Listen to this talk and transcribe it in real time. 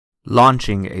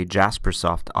Launching a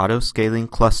Jaspersoft auto-scaling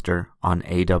cluster on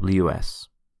AWS.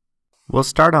 We'll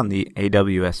start on the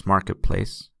AWS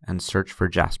Marketplace and search for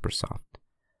Jaspersoft.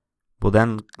 We'll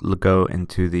then go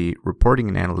into the reporting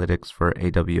and analytics for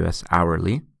AWS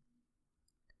Hourly.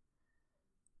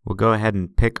 We'll go ahead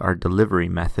and pick our delivery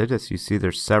method. As you see,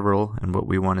 there's several, and what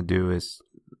we want to do is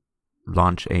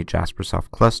launch a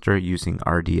Jaspersoft cluster using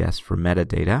RDS for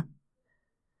metadata.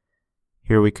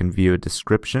 Here we can view a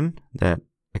description that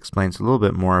explains a little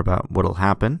bit more about what will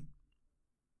happen.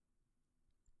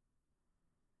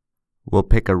 We'll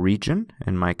pick a region.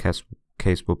 In my case,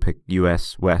 we'll pick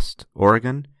US West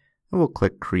Oregon, and we'll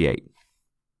click Create.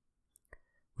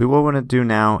 What we want to do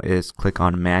now is click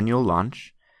on Manual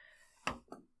Launch,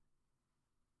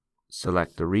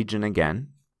 select the region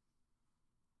again,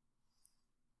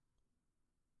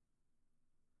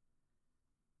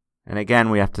 and again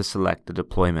we have to select the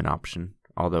deployment option.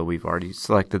 Although we've already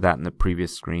selected that in the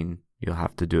previous screen, you'll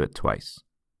have to do it twice.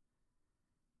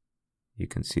 You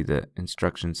can see the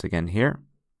instructions again here.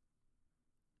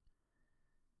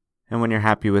 And when you're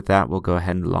happy with that, we'll go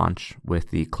ahead and launch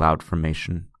with the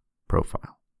Cloudformation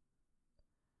profile.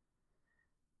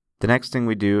 The next thing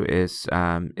we do is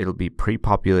it'll be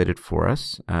pre-populated for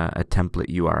us, a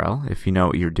template URL. If you know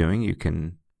what you're doing, you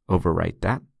can overwrite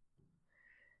that.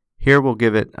 Here we'll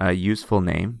give it a useful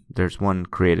name. There's one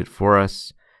created for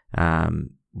us.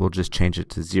 We'll just change it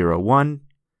to 01.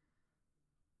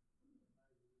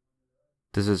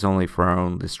 This is only for our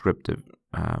own descriptive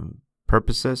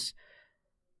purposes.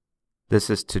 This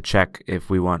is to check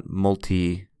if we want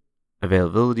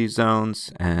multi-availability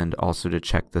zones and also to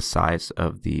check the size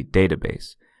of the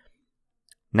database.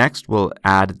 Next, we'll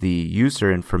add the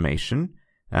user information.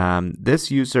 This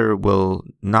user will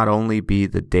not only be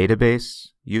the database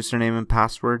username and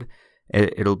password,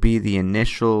 it'll be the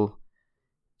initial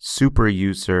super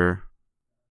user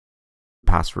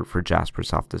password for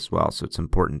Jaspersoft as well, so it's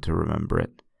important to remember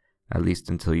it, at least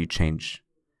until you change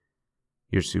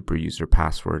your super user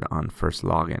password on first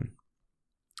login.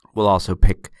 We'll also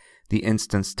pick the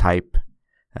instance type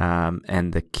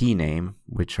and the key name,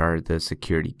 which are the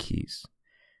security keys.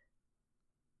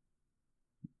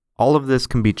 All of this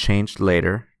can be changed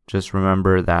later. Just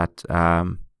remember that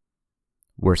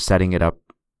we're setting it up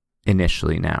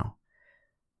initially now.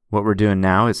 What we're doing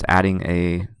now is adding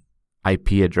a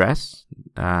IP address.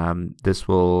 This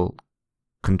will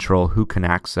control who can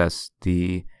access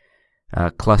the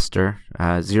cluster.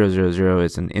 000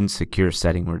 is an insecure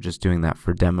setting. We're just doing that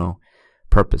for demo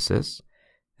purposes.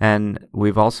 And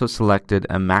we've also selected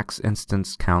a max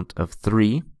instance count of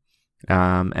 3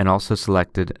 and also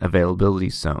selected availability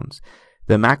zones.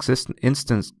 The max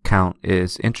instance count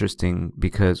is interesting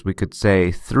because we could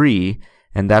say 3,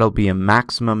 and that'll be a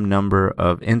maximum number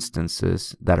of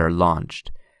instances that are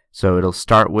launched. So it'll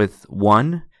start with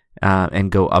 1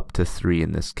 and go up to 3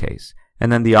 in this case.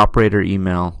 And then the operator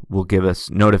email will give us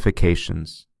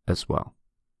notifications as well.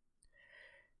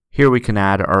 Here we can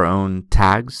add our own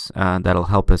tags that'll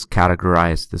help us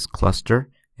categorize this cluster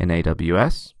in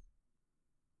AWS.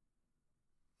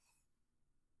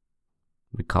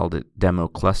 We called it demo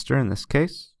cluster in this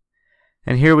case.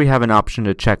 And here we have an option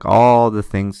to check all the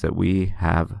things that we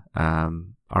have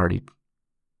already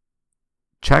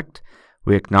checked.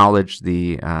 We acknowledge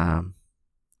the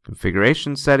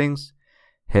configuration settings,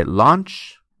 hit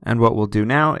launch, and what we'll do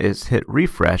now is hit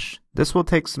refresh. This will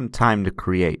take some time to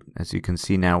create. As you can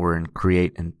see now, we're in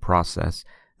create and process.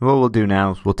 And what we'll do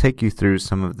now is we'll take you through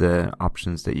some of the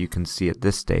options that you can see at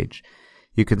this stage.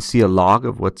 You can see a log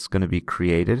of what's going to be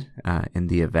created in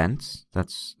the events.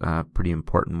 That's a pretty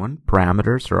important one.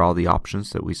 Parameters are all the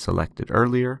options that we selected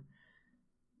earlier.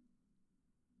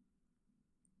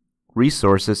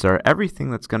 Resources are everything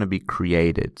that's going to be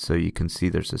created. So you can see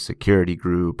there's a security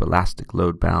group, elastic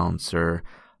load balancer,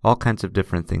 all kinds of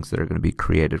different things that are going to be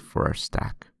created for our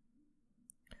stack.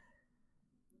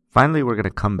 Finally, we're going to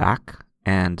come back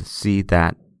and see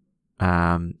that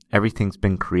everything's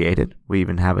been created. We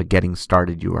even have a getting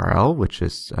started URL, which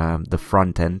is the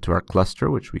front end to our cluster,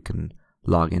 which we can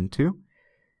log into.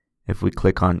 If we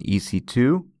click on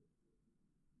EC2,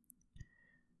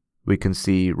 we can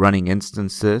see running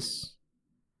instances,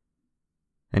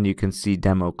 and you can see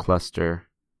demo cluster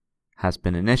has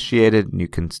been initiated, and you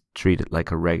can treat it like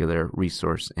a regular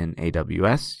resource in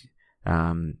AWS.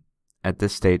 At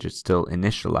this stage, it's still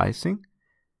initializing.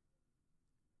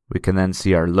 We can then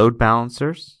see our load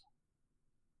balancers.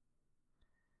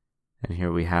 And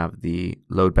here we have the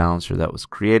load balancer that was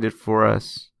created for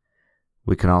us.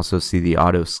 We can also see the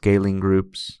auto scaling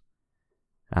groups.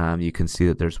 You can see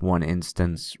that there's one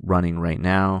instance running right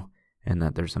now and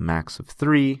that there's a max of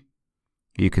 3.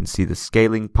 You can see the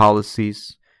scaling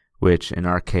policies, which in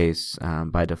our case,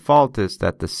 by default, is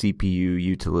that the CPU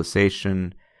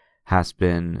utilization has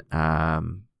been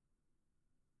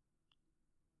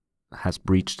has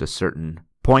reached a certain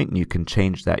point, and you can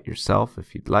change that yourself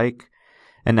if you'd like.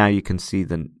 And now you can see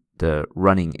the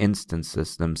running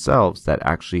instances themselves that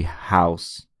actually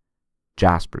house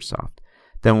Jaspersoft.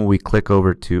 Then when we click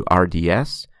over to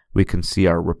RDS, we can see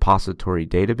our repository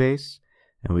database,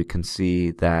 and we can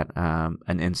see that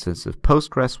an instance of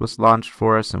Postgres was launched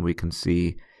for us, and we can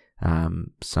see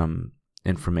some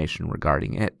information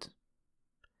regarding it.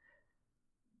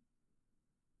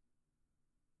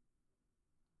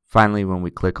 Finally, when we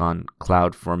click on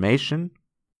Cloudformation,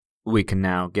 we can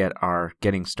now get our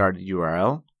Getting Started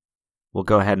URL. We'll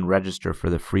go ahead and register for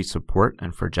the free support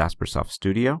and for Jaspersoft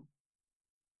Studio.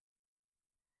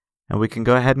 And we can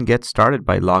go ahead and get started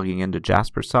by logging into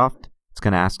Jaspersoft. It's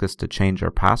going to ask us to change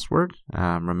our password.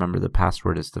 Remember, the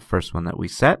password is the first one that we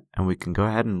set, and we can go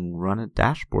ahead and run a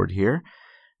dashboard here.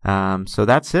 So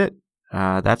that's it.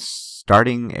 That's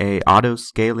starting a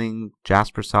auto-scaling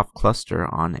Jaspersoft cluster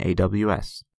on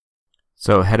AWS.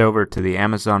 So head over to the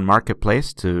Amazon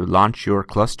Marketplace to launch your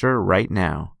cluster right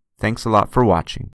now. Thanks a lot for watching.